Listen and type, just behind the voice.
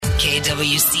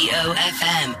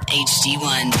KWCO-FM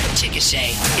HD1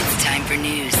 Chickasha. It's time for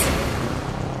news.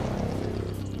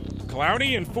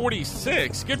 Cloudy and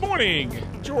 46. Good morning.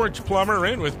 George Plummer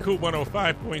in with KOOL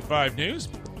 105.5 News.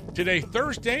 Today,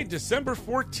 Thursday, December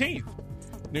 14th.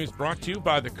 News brought to you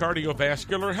by the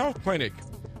Cardiovascular Health Clinic,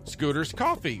 Scooters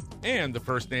Coffee, and the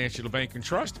First National Bank and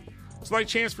Trust. Slight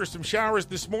chance for some showers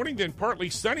this morning, then partly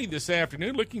sunny this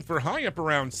afternoon, looking for high up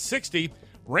around 60.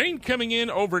 Rain coming in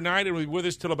overnight and will be with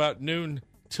us till about noon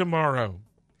tomorrow.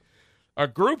 A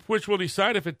group which will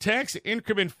decide if a tax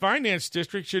increment finance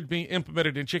district should be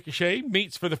implemented in Chickasha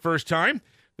meets for the first time.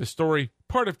 The story,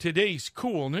 part of today's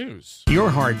KOOL News. Your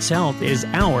heart's health is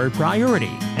our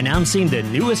priority. Announcing the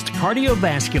newest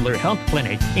cardiovascular health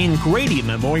clinic in Grady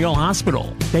Memorial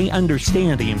Hospital. They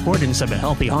understand the importance of a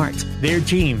healthy heart. Their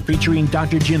team, featuring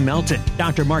Dr. Jim Melton,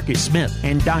 Dr. Marcus Smith,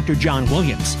 and Dr. John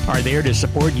Williams, are there to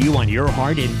support you on your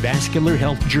heart and vascular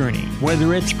health journey.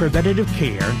 Whether it's preventative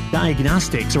care,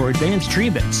 diagnostics, or advanced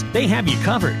treatments, they have you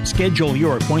covered. Schedule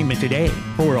your appointment today,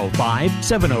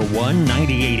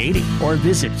 405-701-9880, or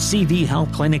visit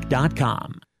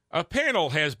cvhealthclinic.com. A panel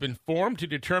has been formed to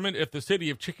determine if the city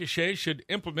of Chickasha should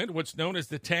implement what's known as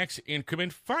the Tax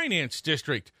Increment Finance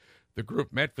District. The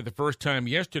group met for the first time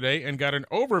yesterday and got an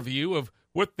overview of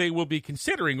what they will be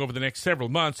considering over the next several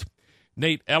months.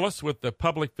 Nate Ellis with the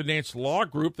Public Finance Law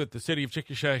Group that the city of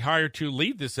Chickasha hired to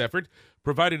lead this effort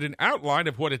provided an outline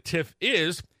of what a TIF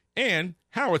is and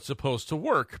how it's supposed to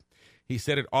work. He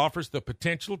said it offers the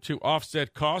potential to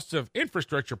offset costs of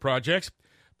infrastructure projects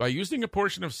by using a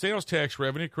portion of sales tax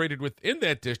revenue created within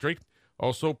that district,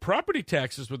 also property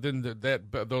taxes within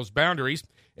those boundaries,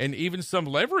 and even some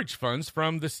leverage funds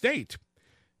from the state.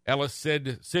 Ellis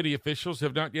said city officials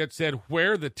have not yet said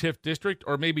where the TIF district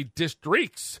or maybe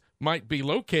districts might be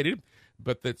located,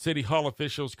 but that City Hall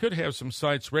officials could have some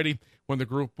sites ready when the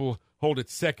group will hold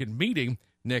its second meeting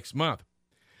next month.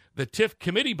 The TIF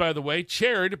committee, by the way,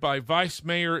 chaired by Vice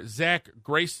Mayor Zach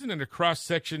Grayson, and a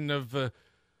cross-section of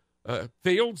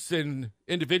fields and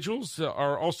individuals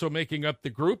are also making up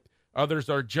the group. Others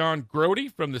are John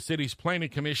Grody from the city's Planning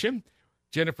Commission,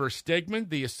 Jennifer Stegman,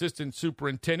 the Assistant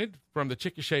Superintendent from the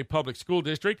Chickasha Public School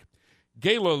District,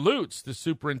 Gayla Lutz, the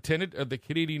Superintendent of the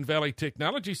Canadian Valley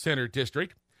Technology Center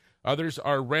District. Others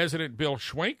are resident Bill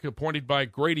Schwenk, appointed by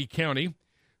Grady County,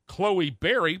 Chloe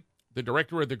Berry, the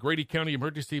Director of the Grady County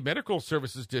Emergency Medical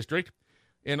Services District,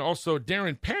 and also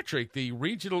Darren Patrick, the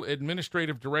Regional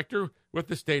Administrative Director with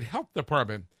the State Health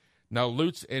Department. Now,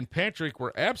 Lutz and Patrick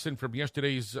were absent from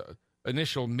yesterday's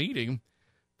initial meeting.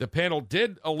 The panel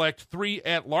did elect 3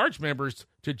 at-large members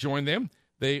to join them.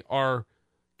 They are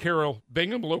Carol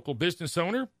Bingham, local business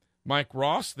owner, Mike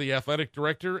Ross, the athletic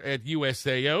director at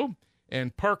USAO,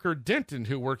 and Parker Denton,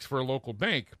 who works for a local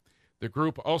bank. The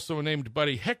group also named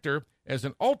Buddy Hector as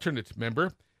an alternate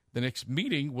member. The next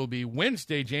meeting will be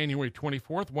Wednesday, January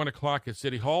 24th, 1 o'clock at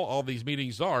City Hall. All these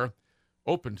meetings are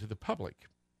open to the public.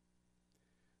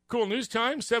 KOOL News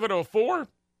Time, 7:04.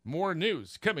 More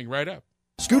news coming right up.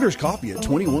 Scooters Coffee at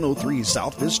 2103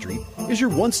 South 5th Street is your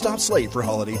one-stop slate for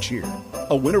holiday cheer.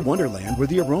 A winter wonderland where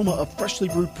the aroma of freshly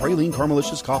brewed praline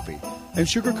caramelicious coffee and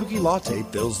sugar cookie latte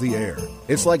fills the air.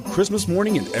 It's like Christmas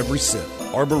morning in every sip.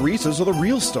 Our baristas are the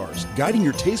real stars, guiding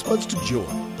your taste buds to joy.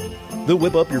 They'll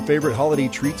whip up your favorite holiday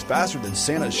treats faster than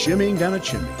Santa shimmying down a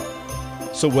chimney.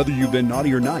 So whether you've been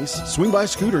naughty or nice, swing by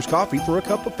Scooters Coffee for a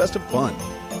cup of festive fun.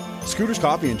 Scooters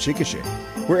Coffee in Chickasha,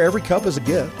 where every cup is a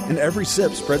gift and every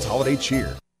sip spreads holiday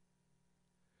cheer.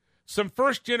 Some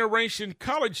first-generation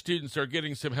college students are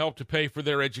getting some help to pay for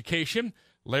their education.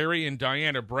 Larry and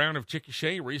Diana Brown of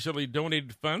Chickasha recently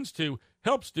donated funds to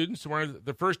help students who are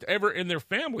the first ever in their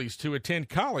families to attend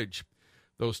college.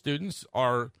 Those students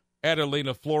are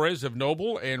Adelina Flores of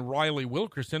Noble and Riley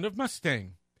Wilkerson of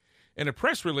Mustang. In a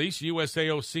press release,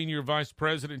 USAO Senior Vice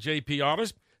President J.P.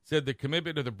 Ottis said the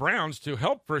commitment of the Browns to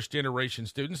help first-generation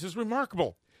students is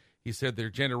remarkable. He said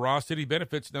their generosity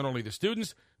benefits not only the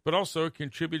students, but also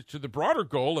contributes to the broader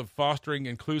goal of fostering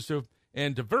inclusive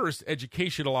and diverse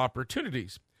educational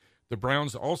opportunities. The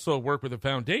Browns also work with a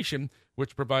foundation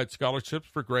which provides scholarships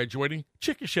for graduating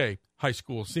Chickasha high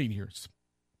school seniors.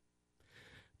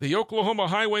 The Oklahoma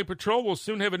Highway Patrol will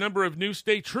soon have a number of new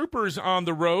state troopers on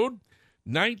the road.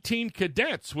 19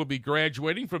 cadets will be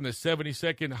graduating from the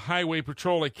 72nd Highway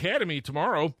Patrol Academy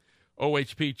tomorrow.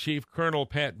 OHP Chief Colonel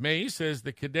Pat May says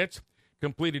the cadets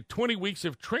completed 20 weeks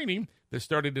of training that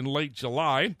started in late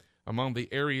July. Among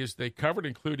the areas they covered,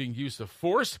 including use of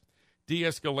force,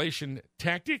 de-escalation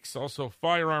tactics, also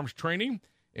firearms training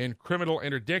and criminal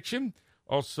interdiction,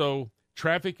 also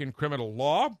traffic and criminal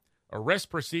law, arrest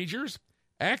procedures,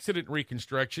 accident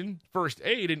reconstruction, first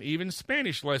aid, and even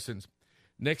Spanish lessons.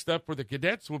 Next up for the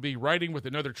cadets will be riding with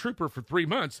another trooper for 3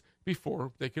 months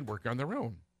before they can work on their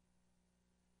own.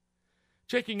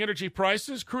 Checking energy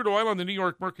prices, crude oil on the New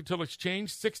York Mercantile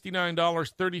Exchange,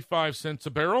 $69.35 a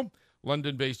barrel.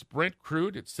 London-based Brent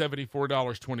crude at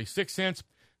 $74.26.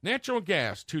 Natural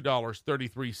gas,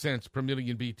 $2.33 per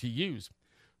million BTUs.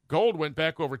 Gold went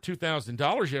back over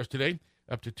 $2,000 yesterday,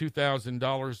 up to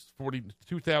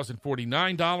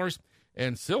 $2,049,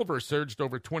 and silver surged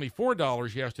over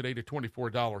 $24 yesterday to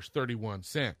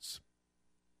 $24.31.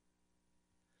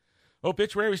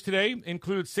 Obituaries today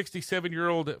include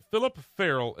 67-year-old Philip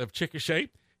Farrell of Chickasha.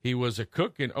 He was a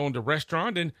cook and owned a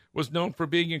restaurant and was known for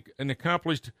being an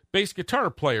accomplished bass guitar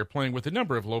player, playing with a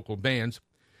number of local bands.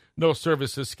 No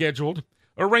services scheduled.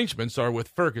 Arrangements are with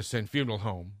Ferguson Funeral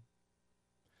Home.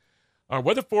 Our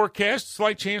weather forecast,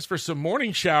 slight chance for some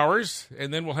morning showers,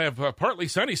 and then we'll have partly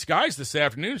sunny skies this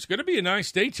afternoon. It's going to be a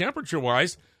nice day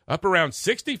temperature-wise, up around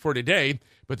 60 for today,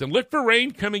 but then look for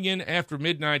rain coming in after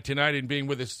midnight tonight and being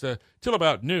with us till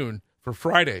about noon for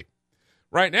Friday.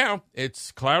 Right now,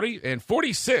 it's cloudy and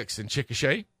 46 in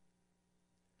Chickasha.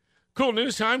 Cool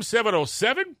news time,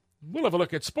 7:07. We'll have a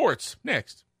look at sports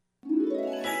next.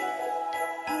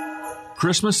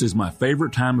 Christmas is my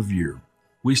favorite time of year.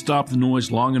 We stop the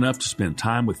noise long enough to spend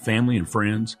time with family and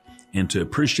friends and to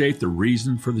appreciate the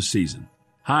reason for the season.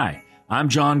 Hi, I'm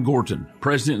John Gorton,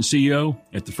 President and CEO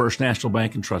at the First National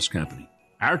Bank and Trust Company.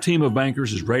 Our team of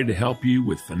bankers is ready to help you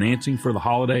with financing for the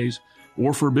holidays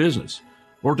or for business,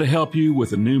 or to help you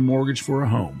with a new mortgage for a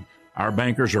home. Our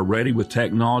bankers are ready with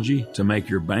technology to make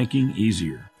your banking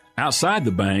easier. Outside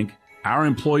the bank, our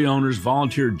employee owners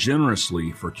volunteer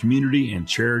generously for community and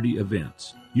charity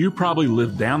events. You probably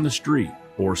live down the street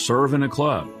or serve in a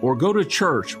club or go to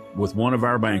church with one of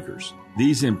our bankers.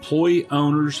 These employee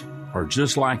owners are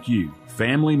just like you,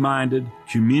 family-minded,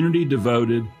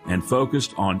 community-devoted, and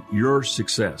focused on your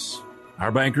success.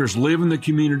 Our bankers live in the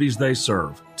communities they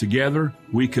serve. Together,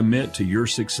 we commit to your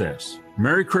success.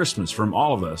 Merry Christmas from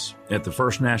all of us at the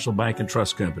First National Bank and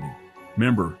Trust Company.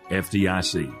 Member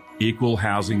FDIC, Equal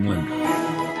Housing Lender.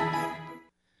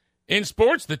 In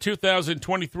sports, the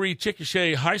 2023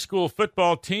 Chickasha High School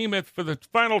football team met for the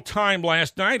final time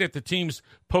last night at the team's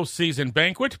postseason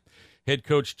banquet. Head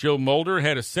coach Joe Mulder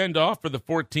had a send-off for the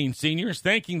 14 seniors,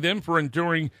 thanking them for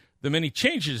enduring the many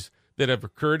changes that have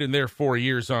occurred in their 4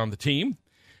 years on the team.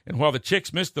 And while the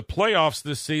Chicks missed the playoffs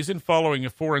this season following a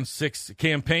 4-6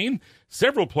 campaign,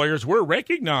 several players were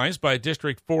recognized by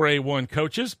District 4A1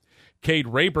 coaches. Cade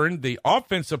Rayburn, the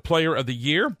Offensive Player of the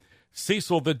Year.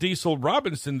 Cecil the Diesel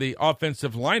Robinson, the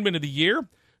Offensive Lineman of the Year.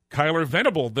 Kyler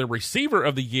Venable, the Receiver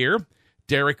of the Year.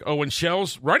 Derek Owen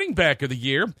Shells, Running Back of the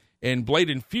Year. And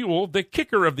Bladen Fuel, the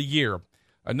Kicker of the Year.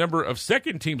 A number of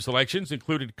second-team selections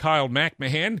included Kyle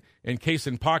McMahon and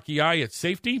Kason Pakiai at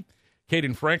safety,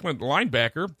 Caden Franklin at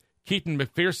linebacker, Keaton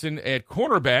McPherson at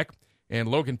cornerback, and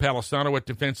Logan Palisano at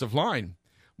defensive line.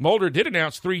 Mulder did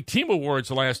announce 3 team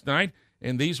awards last night,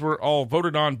 and these were all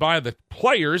voted on by the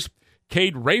players.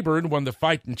 Cade Rayburn won the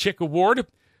Fight and Chick Award.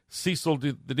 Cecil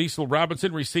the Diesel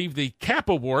Robinson received the CAP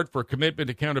Award for Commitment,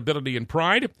 Accountability, and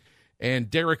Pride.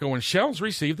 And Derek Owen Shells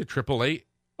received the AAA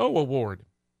O Award.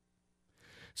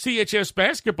 CHS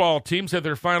basketball teams have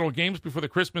their final games before the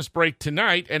Christmas break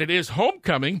tonight, and it is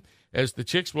homecoming as the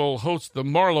Chicks will host the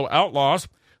Marlow Outlaws.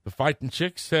 The Fightin'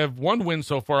 Chicks have 1 win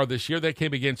so far this year. They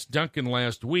came against Duncan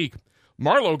last week.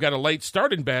 Marlow got a late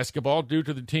start in basketball due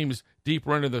to the team's deep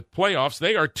run in the playoffs.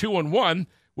 They are 2-1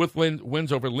 with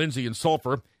wins over Lindsay and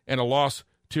Sulphur and a loss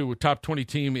to a top 20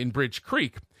 team in Bridge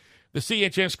Creek. The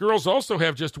CHS girls also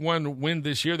have just 1 win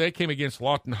this year. They came against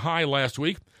Lawton High last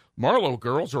week. Marlow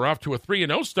girls are off to a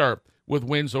 3-0 start with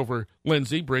wins over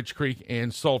Lindsay, Bridge Creek,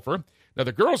 and Sulphur. Now,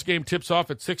 the girls' game tips off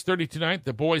at 6:30 tonight,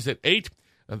 the boys at 8.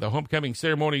 The homecoming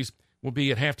ceremonies will be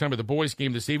at halftime of the boys'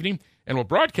 game this evening, and we'll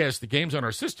broadcast the games on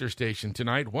our sister station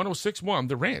tonight, 106.1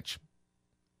 The Ranch.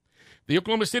 The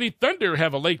Oklahoma City Thunder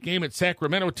have a late game at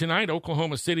Sacramento tonight.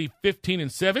 Oklahoma City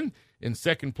 15-7 in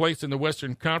second place in the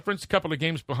Western Conference, a couple of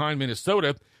games behind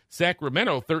Minnesota.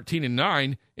 Sacramento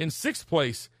 13-9 in sixth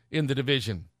place in the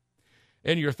division.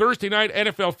 And your Thursday night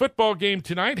NFL football game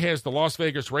tonight has the Las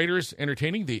Vegas Raiders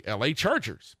entertaining the LA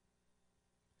Chargers.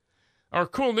 Our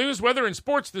cool news, weather, and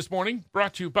sports this morning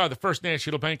brought to you by the First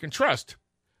National Bank and Trust,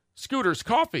 Scooters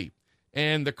Coffee,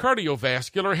 and the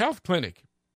Cardiovascular Health Clinic.